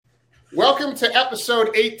Welcome to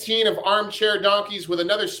episode 18 of Armchair Donkeys with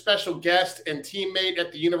another special guest and teammate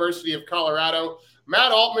at the University of Colorado.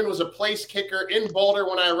 Matt Altman was a place kicker in Boulder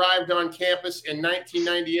when I arrived on campus in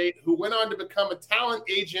 1998, who went on to become a talent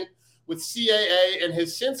agent with CAA and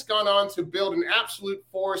has since gone on to build an absolute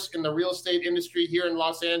force in the real estate industry here in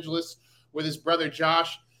Los Angeles with his brother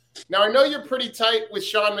Josh. Now, I know you're pretty tight with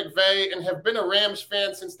Sean McVay and have been a Rams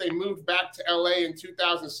fan since they moved back to LA in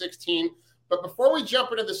 2016. But before we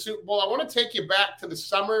jump into the Super Bowl, I want to take you back to the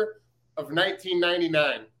summer of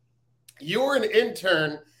 1999. You were an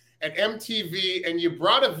intern at MTV, and you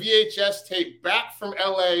brought a VHS tape back from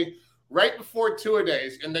LA right before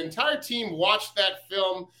two-a-days, and the entire team watched that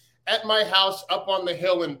film at my house up on the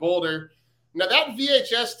hill in Boulder. Now, that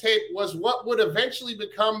VHS tape was what would eventually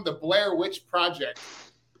become the Blair Witch Project.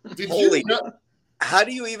 Holy, how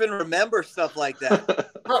do you even remember stuff like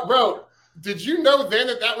that? Bro, did you know then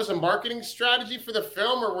that was a marketing strategy for the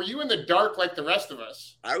film, or were you in the dark like the rest of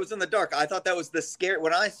us? I was in the dark. I thought that was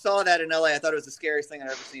when I saw that in LA, I thought it was the scariest thing I'd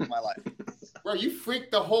ever seen in my life. Bro, you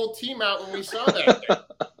freaked the whole team out when we saw that.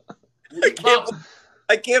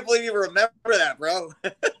 I can't believe you remember that, bro.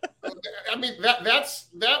 I mean,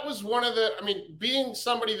 that was one of the, being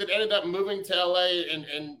somebody that ended up moving to LA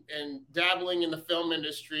and dabbling in the film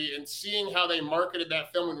industry and seeing how they marketed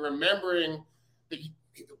that film and remembering that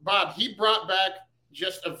Bob, he brought back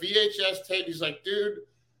just a VHS tape. He's like, dude,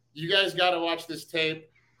 you guys got to watch this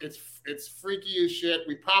tape. It's freaky as shit.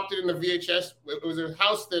 We popped it in the VHS. It was a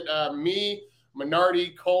house that me,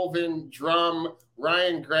 Minardi, Colvin, Drum,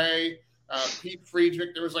 Ryan Gray, Pete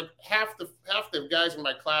Friedrich. There was like half the guys in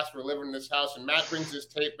my class were living in this house, and Matt brings this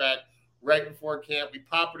tape back right before camp. We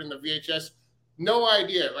pop it in the VHS. No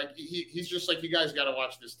idea. Like he's just like, you guys got to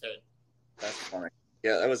watch this tape. That's funny.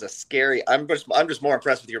 Yeah, that was a scary. I'm just more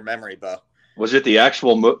impressed with your memory, Bo. Was it the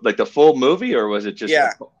actual like the full movie, or was it just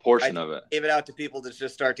a portion of it? Gave it out to people to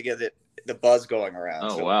just start to get the buzz going around.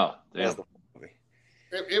 Oh, so wow! Yeah.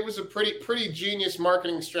 It was a pretty genius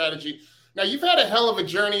marketing strategy. Now, you've had a hell of a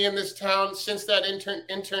journey in this town since that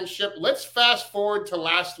internship. Let's fast forward to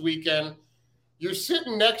last weekend. You're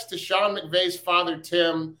sitting next to Sean McVay's father,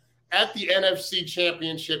 Tim, at the NFC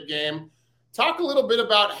Championship game. Talk a little bit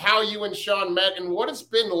about how you and Sean met and what it's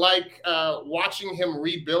been like watching him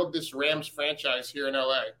rebuild this Rams franchise here in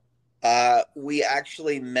LA. We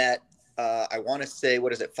actually met, I want to say,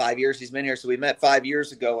 5 years he's been here. So we met 5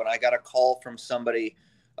 years ago, and I got a call from somebody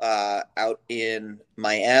out in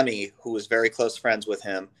Miami who was very close friends with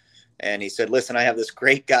him. And he said, listen, I have this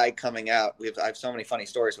great guy coming out. I have so many funny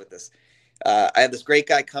stories with this. I have this great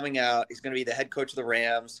guy coming out. He's going to be the head coach of the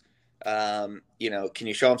Rams. Can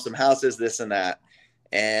you show him some houses, this and that?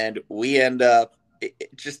 And we end up,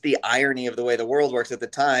 just the irony of the way the world works at the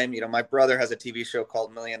time. My brother has a TV show called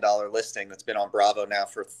 $1 Million Listing that's been on Bravo now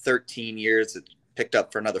for 13 years. It picked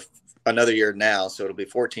up for another year now, so it'll be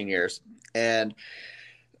 14 years. And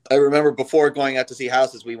I remember before going out to see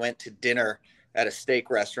houses, we went to dinner at a steak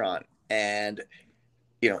restaurant, and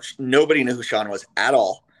nobody knew who Sean was at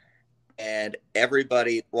all. And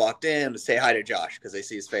everybody walked in to say hi to Josh because they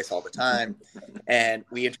see his face all the time. And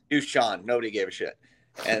we introduced Sean. Nobody gave a shit.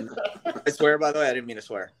 And I swear, by the way, I didn't mean to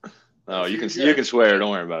swear. Oh, you can swear.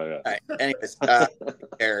 Don't worry about it. All right. Anyways,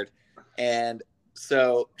 scared. And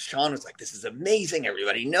so Sean was like, this is amazing.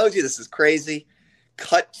 Everybody knows you. This is crazy.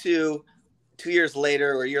 Cut to 2 years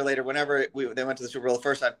later or a year later, whenever they went to the Super Bowl the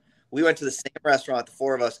first time, we went to the same restaurant, the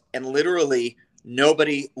four of us, and literally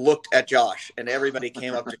nobody looked at Josh and everybody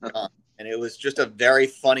came up to Sean. And it was just a very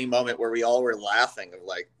funny moment where we all were laughing of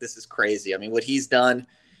like, this is crazy. I mean, what he's done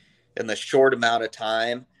in the short amount of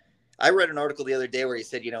time. I read an article the other day where he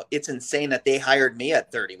said, it's insane that they hired me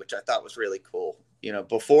at 30, which I thought was really cool.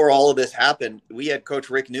 Before all of this happened, we had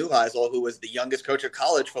Coach Rick Neuheisel, who was the youngest coach of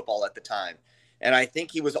college football at the time. And I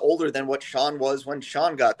think he was older than what Sean was when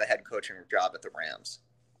Sean got the head coaching job at the Rams.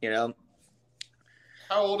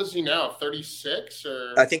 How old is he now? 36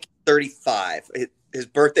 or? I think 35. His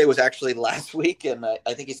birthday was actually last week, and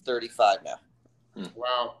I think he's 35 now.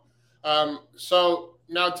 Wow. So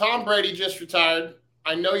now Tom Brady just retired.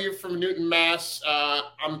 I know you're from Newton, Mass.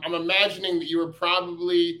 I'm imagining that you were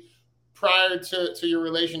probably, prior to your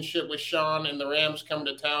relationship with Sean and the Rams coming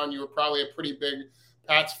to town, you were probably a pretty big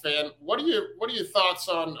Pats fan. What are your thoughts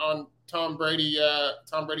on Tom Brady's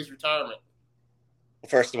retirement?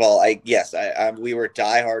 First of all, we were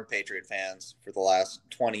diehard Patriot fans for the last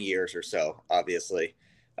 20 years or so, obviously.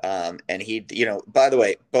 And he, by the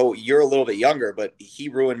way, Bo, you're a little bit younger, but he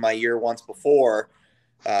ruined my year once before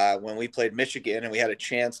when we played Michigan and we had a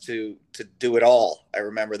chance to do it all. I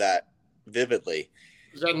remember that vividly.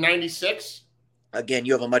 Was that 96? Again,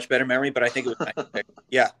 you have a much better memory, but I think it was 96.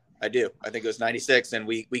 Yeah. I do. I think it was 96, and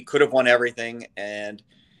we could have won everything, and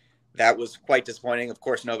that was quite disappointing. Of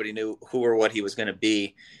course, nobody knew who or what he was going to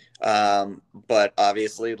be. But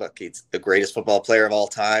obviously, look, he's the greatest football player of all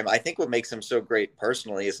time. I think what makes him so great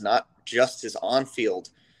personally is not just his on-field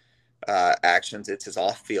actions, it's his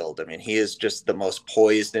off-field. I mean, he is just the most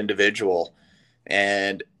poised individual,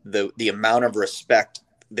 and the amount of respect.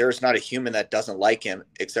 There's not a human that doesn't like him,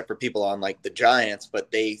 except for people on like the Giants,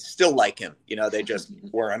 but they still like him. You know, they just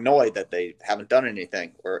were annoyed that they haven't done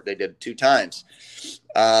anything, or they did 2 times.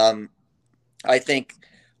 I think,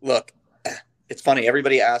 look, it's funny.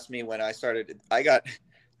 Everybody asked me when I started, I got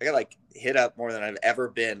like hit up more than I've ever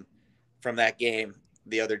been from that game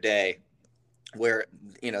the other day, where,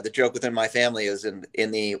 you know, the joke within my family is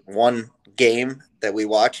in the one game that we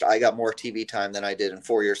watched, I got more TV time than I did in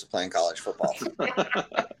 4 years of playing college football,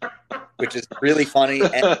 which is really funny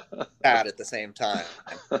and sad at the same time.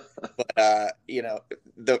 But, you know,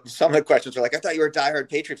 some of the questions were like, I thought you were a diehard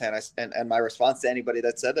Patriot fan. And my response to anybody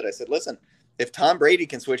that said that, I said, listen, if Tom Brady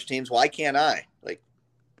can switch teams, why can't I? Like,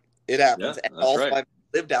 it happens. Yeah, and also, right. I've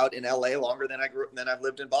lived out in LA longer than I've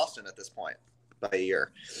lived in Boston at this point by a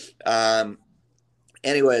year.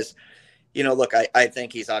 Anyways, you know, look, I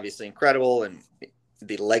think he's obviously incredible, and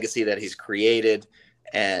the legacy that he's created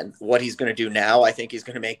and what he's going to do now, I think he's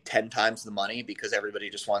going to make 10 times the money because everybody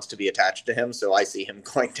just wants to be attached to him. So I see him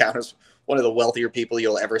going down as one of the wealthier people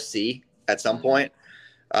you'll ever see at some point.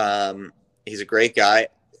 He's a great guy.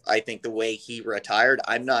 I think the way he retired,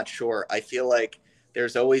 I'm not sure. I feel like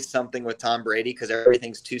there's always something with Tom Brady because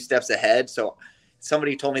everything's 2 steps ahead. So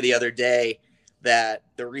somebody told me the other day that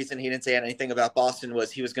the reason he didn't say anything about Boston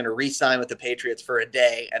was he was going to re-sign with the Patriots for a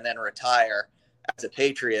day and then retire as a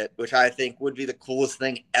Patriot, which I think would be the coolest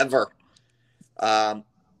thing ever. But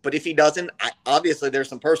if he doesn't, obviously there's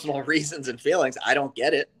some personal reasons and feelings. I don't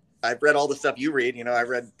get it. I've read all the stuff you read. You know, I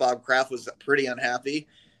read Bob Kraft was pretty unhappy.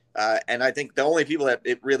 And I think the only people that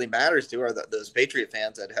it really matters to are those Patriot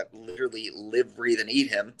fans that have literally live, breathe, and eat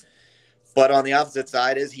him. But on the opposite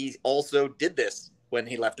side is he also did this when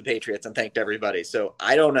he left the Patriots and thanked everybody. So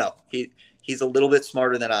I don't know. He's a little bit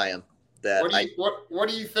smarter than I am. What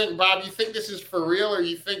do you think, Bob? You think this is for real, or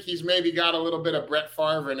you think he's maybe got a little bit of Brett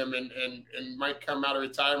Favre in him and might come out of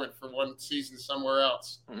retirement for one season somewhere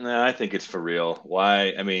else? No, I think it's for real.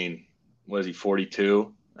 Why? I mean, was he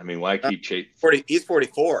 42? I mean, why keep chasing? He's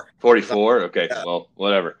 44. 44? Okay, yeah. Well,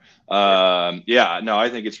 whatever. Yeah, no, I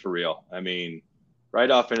think it's for real. I mean, right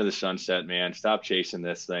off into the sunset, man. Stop chasing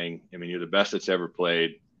this thing. I mean, you're the best that's ever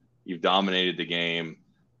played. You've dominated the game.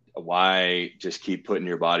 Why just keep putting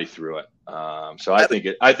your body through it? So I think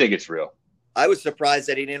it's real. I was surprised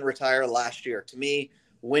that he didn't retire last year. To me,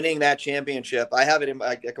 winning that championship, I have it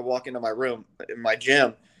I could walk into my room in my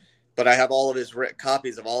gym, but I have all of his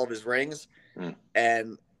copies of all of his rings.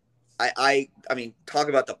 And I mean, talk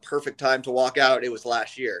about the perfect time to walk out. It was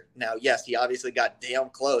last year. Now, yes, he obviously got damn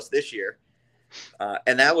close this year.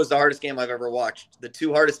 And that was the hardest game I've ever watched. The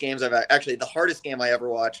 2 hardest games the hardest game I ever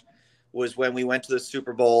watched was when we went to the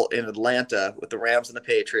Super Bowl in Atlanta with the Rams and the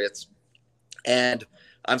Patriots. And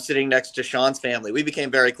I'm sitting next to Sean's family. We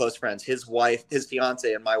became very close friends. His wife, his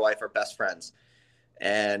fiance, and my wife are best friends.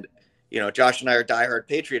 And, you know, Josh and I are diehard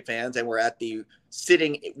Patriot fans, and we're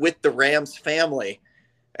sitting with the Rams family.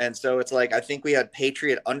 And so it's like, I think we had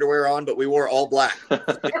Patriot underwear on, but we wore all black.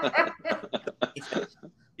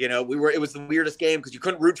 You know, it was the weirdest game because you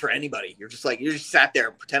couldn't root for anybody. You just sat there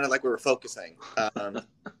and pretended like we were focusing.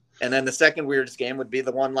 And then the second weirdest game would be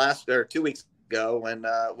the one 2 weeks ago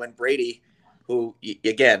when Brady, who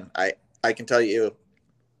again, I can tell you,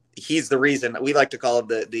 he's the reason we like to call him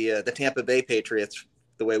the Tampa Bay Patriots,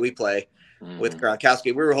 the way we play with Gronkowski.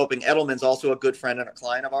 We were hoping Edelman's also a good friend and a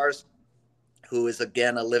client of ours, who is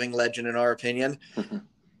again a living legend in our opinion.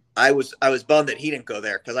 I was bummed that he didn't go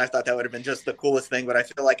there because I thought that would have been just the coolest thing. But I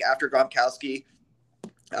feel like after Gronkowski,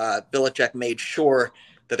 Belichick made sure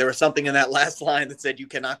that there was something in that last line that said you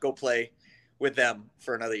cannot go play with them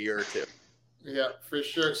for another year or 2. Yeah, for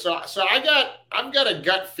sure. So I've got a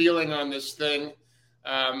gut feeling on this thing.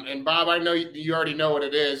 And Bob, I know you already know what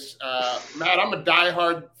it is. Matt, I'm a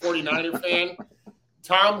diehard 49er fan.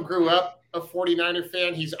 Tom grew up a 49er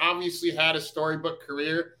fan. He's obviously had a storybook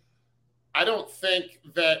career. I don't think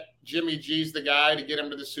that Jimmy G's the guy to get him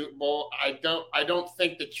to the Super Bowl. I don't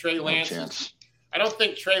think that Trey Lance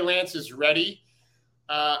is ready.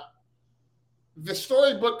 The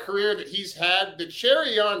storybook career that he's had, the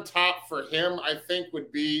cherry on top for him, I think,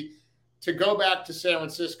 would be to go back to San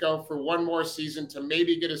Francisco for one more season to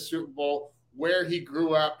maybe get a Super Bowl where he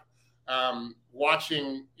grew up,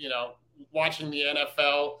 watching the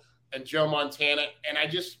NFL and Joe Montana. And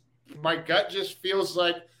my gut just feels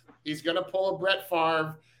like He's going to pull a Brett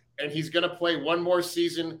Favre, and he's going to play one more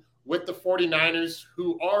season with the 49ers,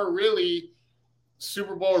 who are really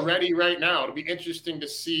Super Bowl ready right now. It'll be interesting to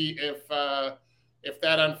see if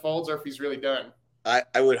that unfolds or if he's really done. I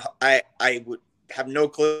would have no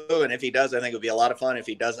clue, and if he does, I think it would be a lot of fun. If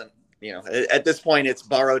he doesn't, at this point, it's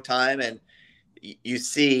borrowed time, and you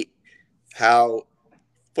see how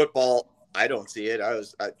football. I don't see it. I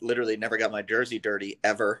literally never got my jersey dirty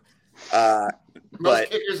ever. Most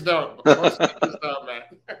kickers don't. Most kickers don't, man.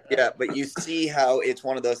 Yeah, but you see how it's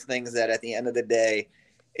one of those things that at the end of the day,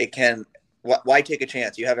 it can. Why take a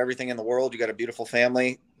chance? You have everything in the world. You got a beautiful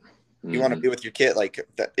family. You want to be with your kid. Like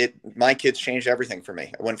that. My kids changed everything for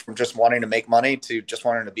me. I went from just wanting to make money to just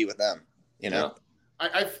wanting to be with them. Yeah.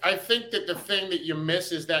 I think that the thing that you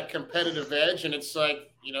miss is that competitive edge, and it's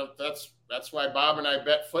like that's why Bob and I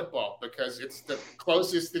bet football, because it's the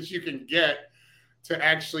closest that you can get to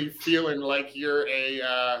actually feeling like you're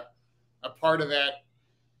a part of that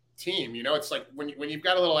team. It's like when you've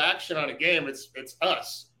got a little action on a game, it's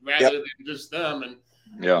us rather than just them. And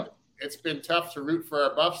it's been tough to root for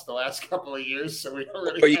our Buffs the last couple of years, so we don't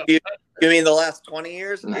really. You mean the last 20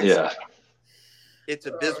 years? Yeah, it's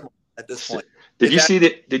abysmal at this point. Did you see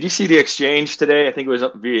the exchange today? I think it was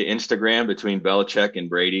up via Instagram between Belichick and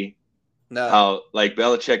Brady. No. How like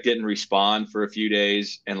Belichick didn't respond for a few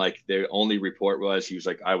days, and like the only report was he was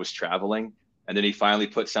like, I was traveling, and then he finally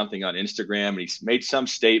put something on Instagram and he made some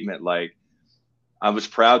statement like, I was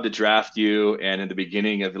proud to draft you, and in the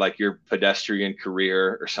beginning of like your pedestrian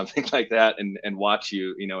career or something like that, and watch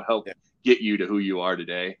you, help get you to who you are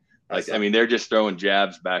today. Like, I mean, they're just throwing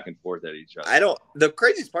jabs back and forth at each other. The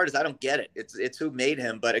craziest part is I don't get it. It's who made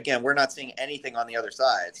him, but again, we're not seeing anything on the other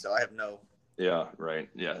side, so I have no. Yeah, right.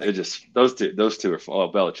 Yeah, they're just those two are.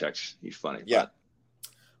 Oh, Belichick's he's funny. Yeah.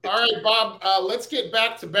 All right, Bob. Let's get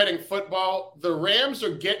back to betting football. The Rams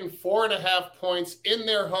are getting 4.5 points in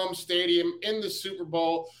their home stadium in the Super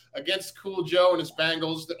Bowl against Cool Joe and his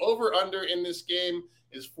Bengals. The over/under in this game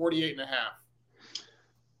is 48.5.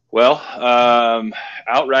 Well,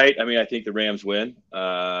 outright, I mean, I think the Rams win.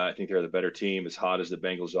 I think they're the better team, as hot as the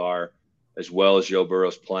Bengals are, as well as Joe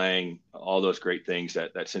Burrow's playing, all those great things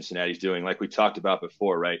that Cincinnati's doing. Like we talked about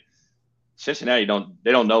before, right? Cincinnati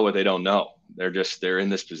they don't know what they don't know. They're in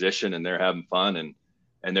this position and they're having fun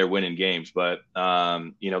and they're winning games. But,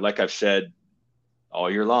 like I've said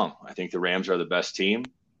all year long, I think the Rams are the best team.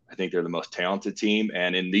 I think they're the most talented team.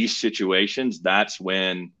 And in these situations, that's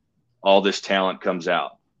when all this talent comes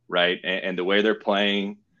out, right? And the way they're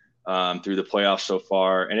playing through the playoffs so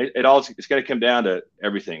far, and it's got to come down to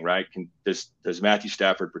everything, right? Does Matthew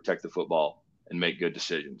Stafford protect the football and make good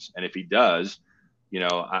decisions? And if he does,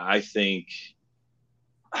 I think –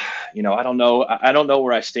 I don't know. I don't know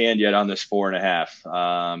where I stand yet on this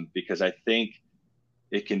 4.5 because I think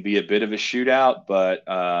it can be a bit of a shootout. But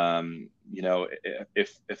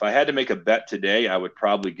if I had to make a bet today, I would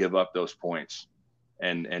probably give up those points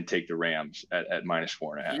and take the Rams at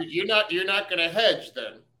 -4.5. You're not going to hedge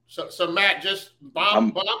then. So Matt, just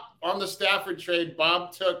Bob on the Stafford trade.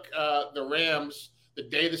 Bob took the Rams the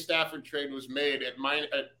day the Stafford trade was made at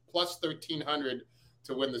plus 1,300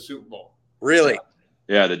 to win the Super Bowl. Really?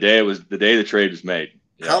 Yeah, the day the trade was made.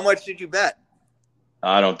 Yeah. How much did you bet?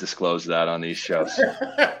 I don't disclose that on these shows.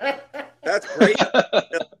 That's great.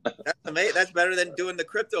 That's amazing. That's better than doing the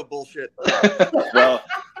crypto bullshit. Well,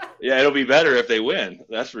 yeah, it'll be better if they win.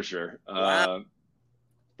 That's for sure. Wow.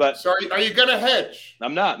 But sorry, are you going to hedge?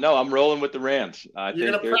 I'm not. No, I'm rolling with the Rams. You're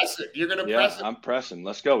going to press it. You're going to press it. I'm pressing.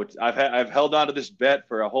 Let's go. I've held on to this bet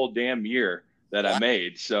for a whole damn year that I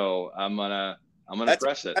made, so I'm gonna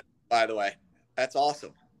press it. By the way. That's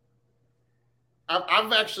awesome.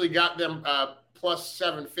 I've actually got them plus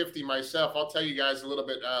 750 myself. I'll tell you guys a little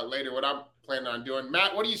bit later what I'm planning on doing.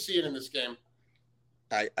 Matt, what are you seeing in this game?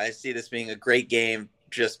 I see this being a great game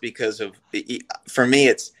just because of for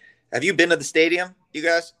me. Have you been to the stadium, you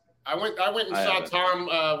guys? I went and saw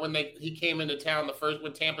Tom when he came into town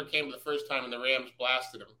when Tampa came the first time and the Rams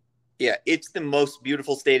blasted him. Yeah, it's the most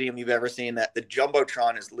beautiful stadium you've ever seen. That the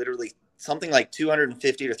Jumbotron is literally something like $250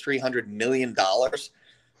 to $300 million.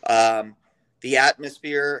 The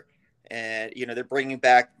atmosphere, and they're bringing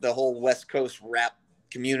back the whole West Coast rap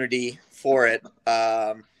community for it.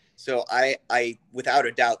 So I without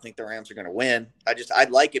a doubt think the Rams are going to win.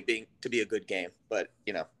 I'd like it to be a good game, but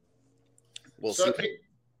we'll see.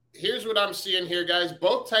 Here's what I'm seeing here, guys.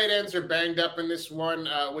 Both tight ends are banged up in this one,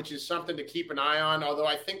 which is something to keep an eye on. Although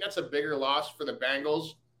I think that's a bigger loss for the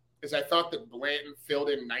Bengals, because I thought that Blanton filled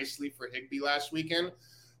in nicely for Higbee last weekend.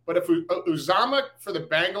 But if Uzama for the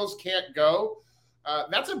Bengals can't go,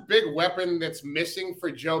 That's a big weapon that's missing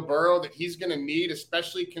for Joe Burrow that he's going to need,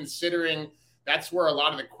 especially considering that's where a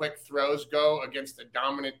lot of the quick throws go against a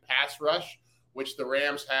dominant pass rush, which the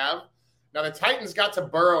Rams have. Now, the Titans got to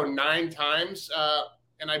Burrow 9 times,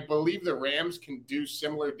 and I believe the Rams can do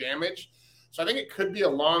similar damage. So I think it could be a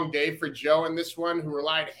long day for Joe in this one, who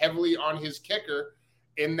relied heavily on his kicker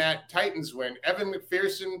in that Titans win. Evan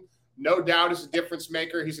McPherson, no doubt, is a difference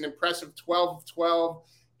maker. He's an impressive 12 of 12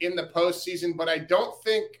 in the postseason, but I don't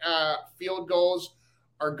think field goals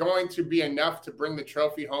are going to be enough to bring the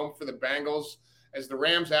trophy home for the Bengals, as the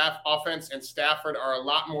Rams offense and Stafford are a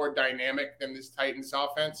lot more dynamic than this Titans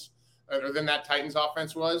offense, or than that Titans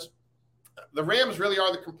offense was. The Rams really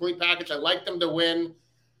are the complete package. I like them to win.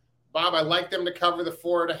 Bob, I like them to cover the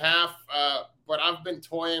 4.5, but I've been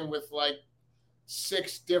toying with like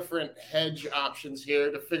 6 different hedge options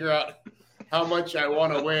here to figure out how much I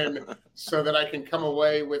want to win so that I can come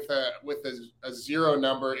away with a 0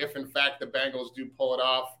 number if, in fact, the Bengals do pull it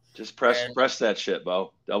off. Just press that shit,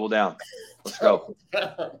 Bo. Double down. Let's go.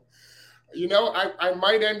 You know, I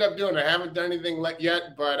might end up doing it. I haven't done anything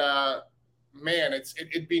yet, but, man,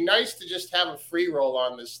 it'd be nice to just have a free roll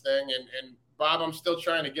on this thing. And Bob, I'm still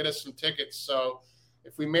trying to get us some tickets, so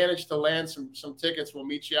if we manage to land some tickets, we'll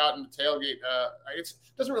meet you out in the tailgate. It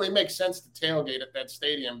doesn't really make sense to tailgate at that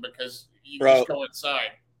stadium because you just go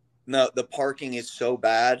inside. No, the parking is so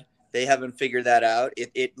bad. They haven't figured that out.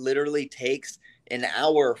 It literally takes an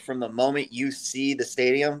hour from the moment you see the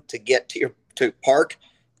stadium to get to park.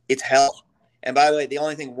 It's hell. And by the way, the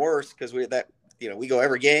only thing worse, because we go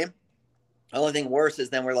every game. The only thing worse is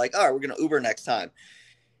then we're like, all right, we're going to Uber next time.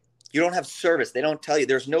 You don't have service. They don't tell you.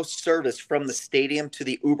 There's no service from the stadium to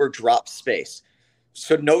the Uber drop space.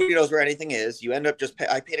 So nobody knows where anything is. You end up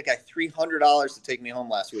I paid a guy $300 to take me home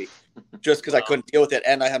last week just because I couldn't deal with it.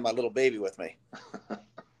 And I had my little baby with me.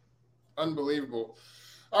 Unbelievable.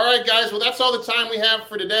 All right, guys. Well, that's all the time we have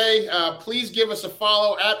for today. Please give us a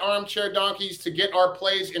follow at Armchair Donkeys to get our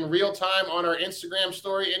plays in real time on our Instagram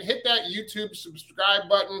story, and hit that YouTube subscribe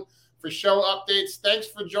button for show updates. Thanks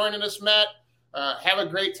for joining us, Matt. Have a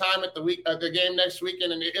great time at the game next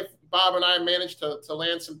weekend. And if Bob and I manage to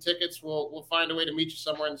land some tickets, we'll find a way to meet you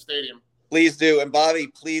somewhere in the stadium. Please do. And Bobby,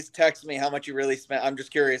 please text me how much you really spent. I'm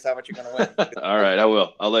just curious how much you're going to win. All right, I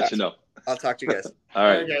will. I'll let you know. I'll talk to you guys. All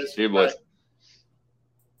right, guys. See you, boys. Bye.